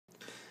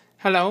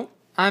Hello,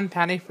 I'm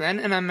Patty Flynn,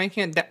 and I'm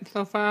making a deck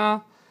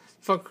profile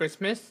for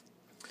Christmas.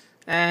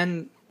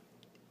 And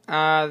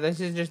this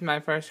is just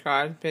my first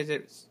card because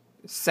it's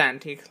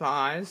Santa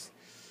Claus.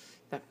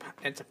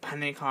 It's a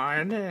penny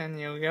card in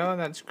Yu-Gi-Oh!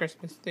 That's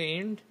Christmas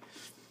themed.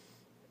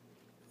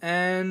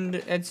 And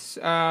it's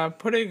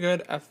pretty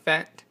good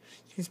effect.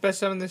 You can special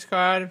summon this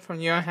card from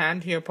your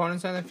hand to your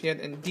opponent's on the field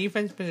in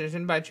defense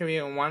position by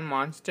attributing one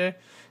monster.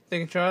 The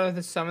controller of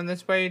the summon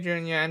this way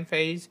during your end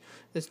phase.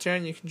 This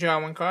turn you can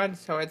draw one card,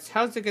 so it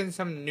helps against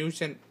some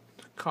nuisance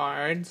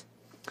cards.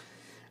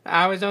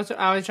 I was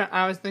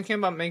thinking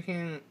about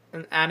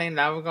adding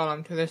Lava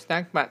Golem to this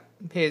deck, but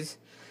because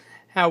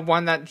have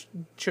one that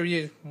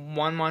tributes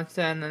one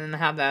monster and then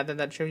have the other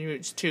that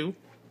tributes two.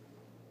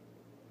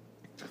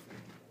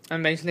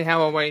 And basically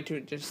have a way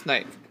to just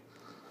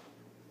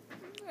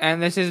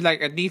and this is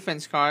like a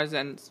defense card,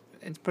 and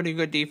it's pretty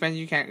good defense.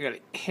 You can't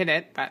really hit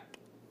it, but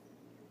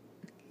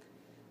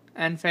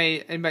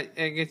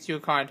it gets you a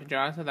card to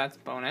draw, so that's a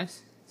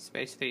bonus. It's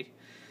basically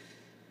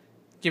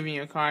giving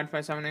you a card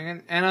for summoning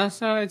it. And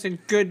also, it's a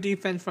good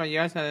defense for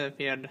your side of the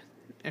field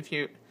if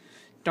you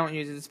don't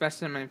use it,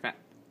 especially in fact.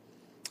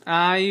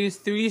 I use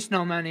 3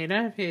 Snowman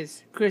Eater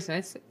because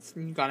Christmas,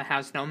 you gotta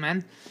have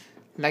snowmen.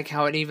 Like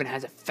how it even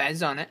has a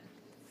fez on it.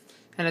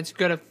 And it's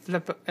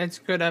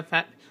good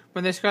effect.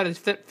 When this card is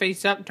flipped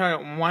face up,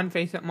 target one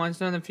face up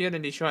monster on the field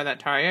and destroy that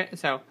target.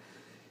 So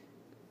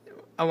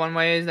one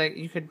way is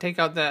you could take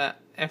out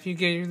if you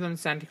give them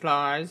Santa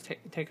Claus,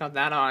 take out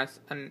that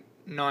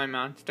annoying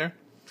monster.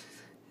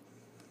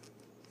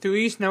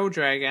 3 Snow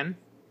Dragon.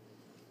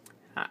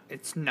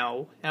 It's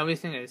snow.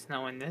 Everything is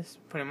snow in this,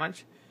 pretty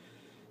much.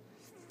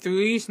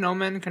 3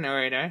 Snowman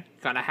Creator.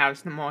 Gotta have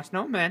some more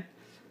snowmen.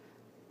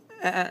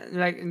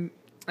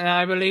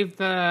 I believe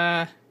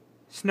the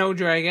Snow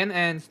Dragon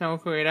and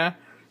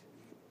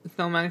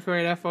Snowman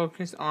Creator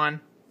focus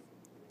on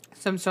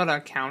some sort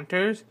of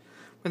counters.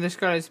 When this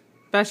card is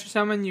special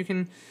summon, you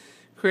can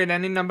create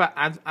any number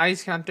of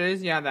ice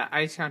counters. Yeah, the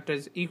ice counter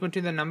is equal to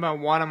the number of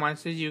water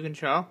monsters you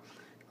control.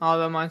 All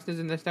the monsters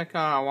in this deck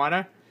are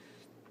water.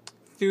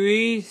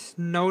 3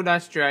 Snow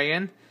Dust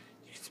Dragon.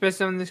 You can special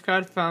summon this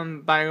card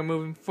by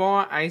removing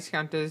 4 ice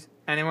counters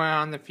anywhere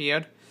on the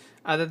field,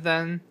 other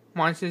than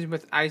monsters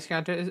with ice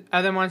counters.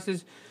 Other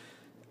monsters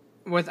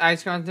with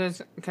ice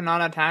counters cannot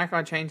attack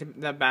or change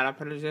the battle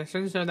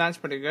position, so that's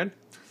pretty good.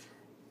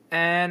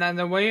 And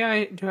the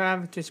way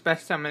to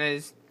special summon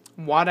is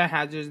water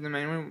hazards. The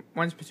main one.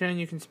 Once per turn,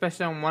 you can special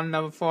summon 1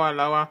 level 4 or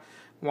lower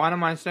water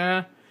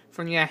monster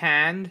from your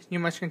hand. You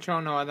must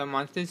control no other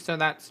monsters, so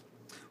that's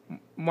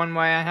one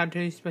way I have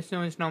to special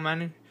summon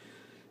Snowman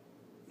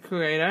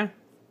Creator.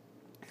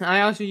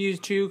 I also use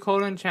 2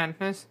 Cold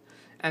Enchantments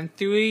and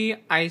 3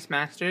 Ice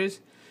Masters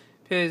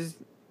because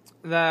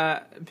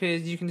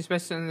you can special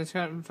summon this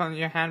from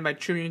your hand by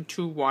triggering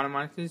 2 water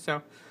monsters.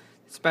 So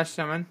special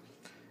summon,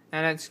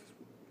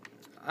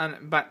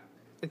 but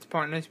it's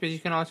pointless because you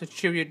can also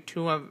tribute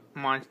 2 of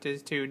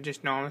monsters to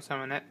just normal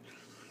summon it.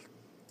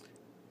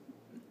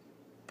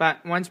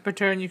 But once per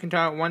turn, you can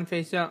target 1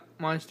 face-up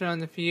monster on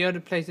the field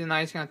and place an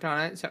ice counter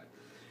on it. So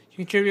you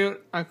can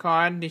tribute a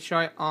card,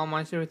 destroy all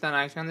monsters with an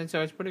ice counter,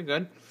 so it's pretty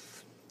good.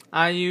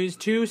 I use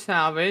 2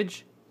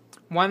 Salvage,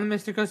 3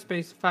 Mystical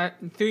Space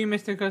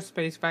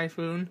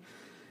Typhoon,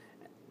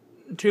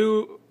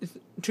 2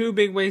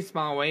 Big Wave,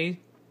 Small Wave.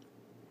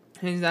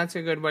 And that's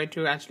a good way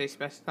to actually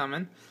special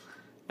summon.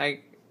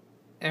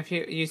 If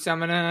you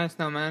summon a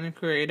Snowman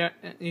Creator,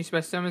 you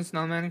special summon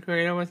Snowman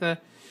Creator with a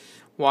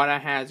water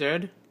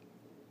hazard.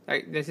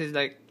 This is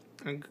a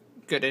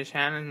goodish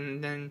hand,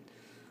 and then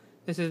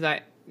this is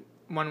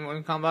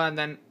one combo, and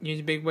then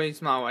use Big Wave,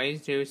 Small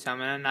Waves to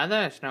summon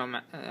another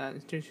Snowman,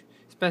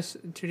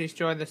 to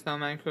destroy the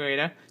Snowman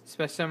Creator,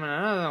 special summon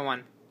another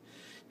one.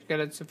 To get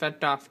its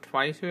effect off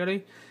twice,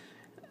 really.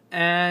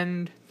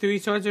 And 3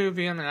 Swords of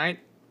Revealing Light.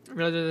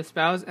 Those are the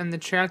spells, and the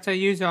traits I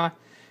use are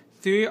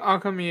 3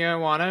 Archimere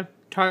Water,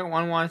 target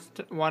 1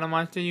 water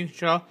monster you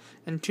control,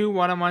 and 2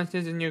 water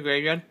monsters in your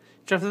graveyard.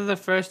 Shuffle the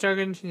first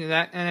target into your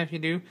deck, and if you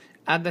do,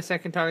 add the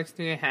second target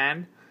to your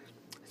hand.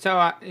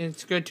 So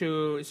it's good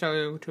to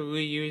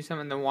reuse some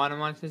of the water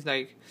monsters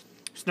like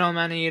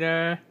Snowman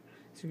Eater.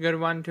 It's a good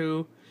one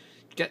to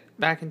get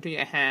back into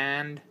your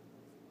hand.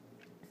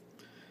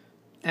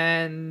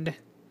 And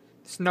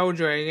Snow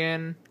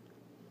Dragon.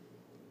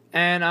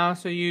 And I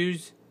also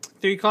use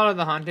 3 Call of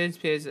the Haunted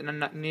because I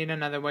need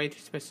another way to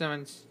special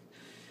summon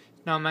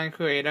Snowman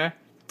Creator.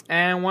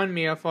 And 1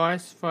 Mirror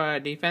Force for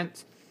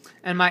defense.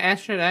 And my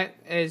extra deck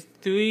is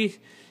 3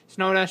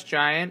 Snow Dust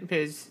Giant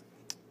because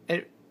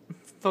it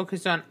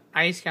focuses on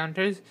ice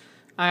counters.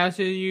 I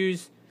also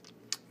use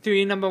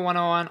 3 number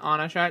 101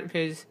 Honor Shot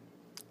because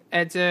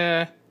it's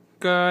a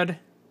good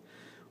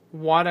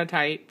water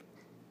type.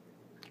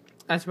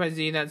 That's my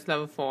Z, that's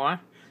level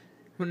 4.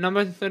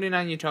 Number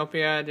 39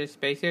 Utopia,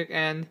 just basic.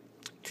 And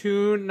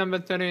 2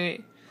 number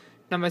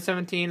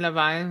 17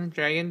 Leviathan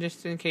Dragon,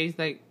 just in case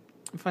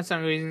for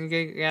some reason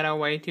you get a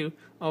way to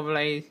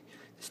overlay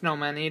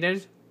Snowman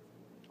Eaters.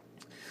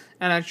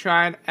 And I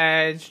tried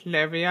Edge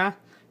Levia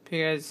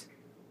because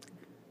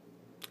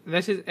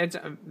it's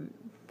a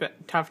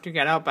bit tough to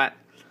get out, but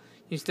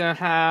you still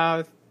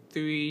have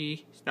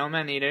 3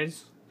 snowman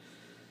eaters.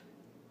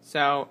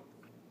 So,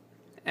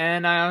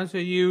 and I also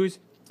use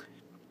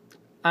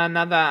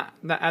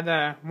the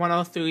other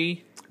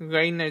 103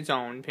 Grainer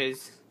Zone,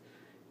 because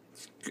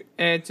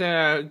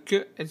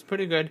it's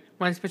pretty good.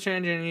 Once put your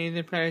engineer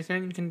the player's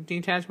turn, you can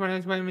detach one of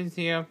his weapons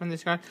here from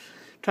this card.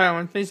 Try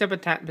one face up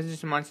attack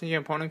position monster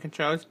your opponent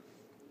controls.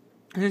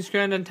 This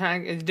current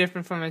attack is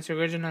different from its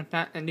original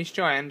attack and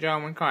destroy and draw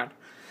 1 card.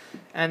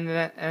 And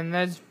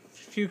there's a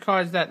few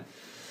cards that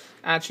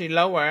actually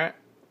lower,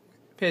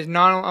 because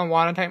non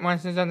water type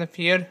monsters on the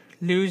field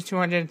lose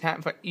 200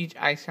 attack for each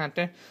ice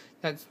counter.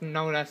 That's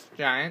no less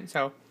giant.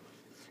 So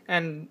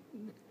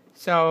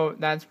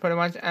that's pretty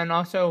much, and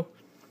also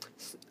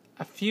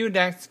a few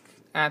decks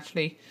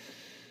actually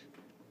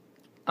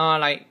are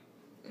like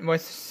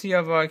with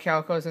silver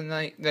calicos and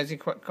like there's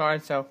equipped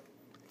cards, so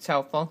it's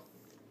helpful.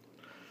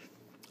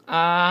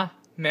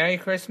 Merry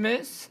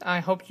Christmas. I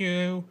hope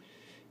you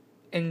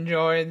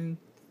enjoyed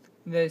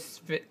this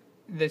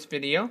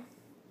video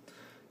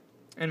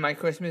and my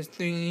Christmas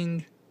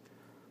themed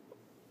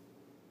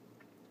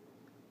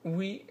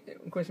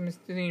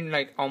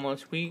like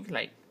almost week.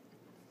 Like,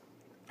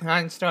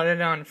 I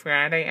started on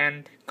Friday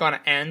and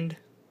gonna end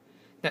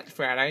next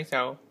Friday,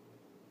 so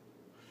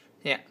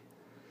yeah,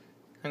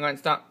 I'm gonna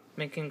start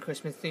making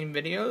Christmas themed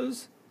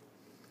videos.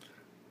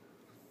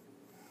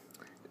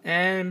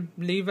 And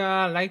leave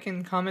a like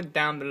and comment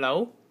down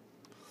below.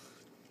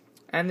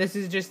 And this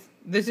is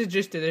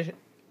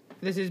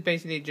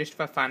basically just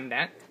for fun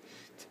deck.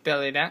 It's a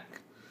Billy deck.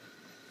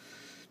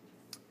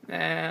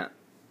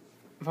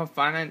 For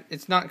fun, and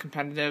it's not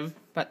competitive,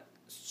 but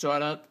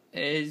sort of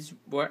is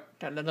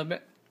worked a little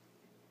bit.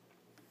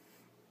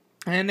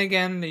 And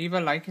again, leave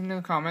a like in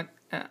the comment.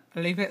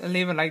 Leave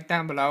a like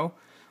down below,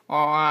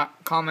 or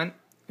comment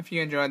if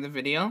you enjoyed the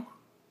video.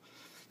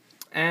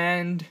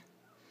 And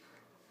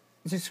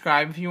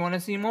subscribe if you want to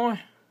see more.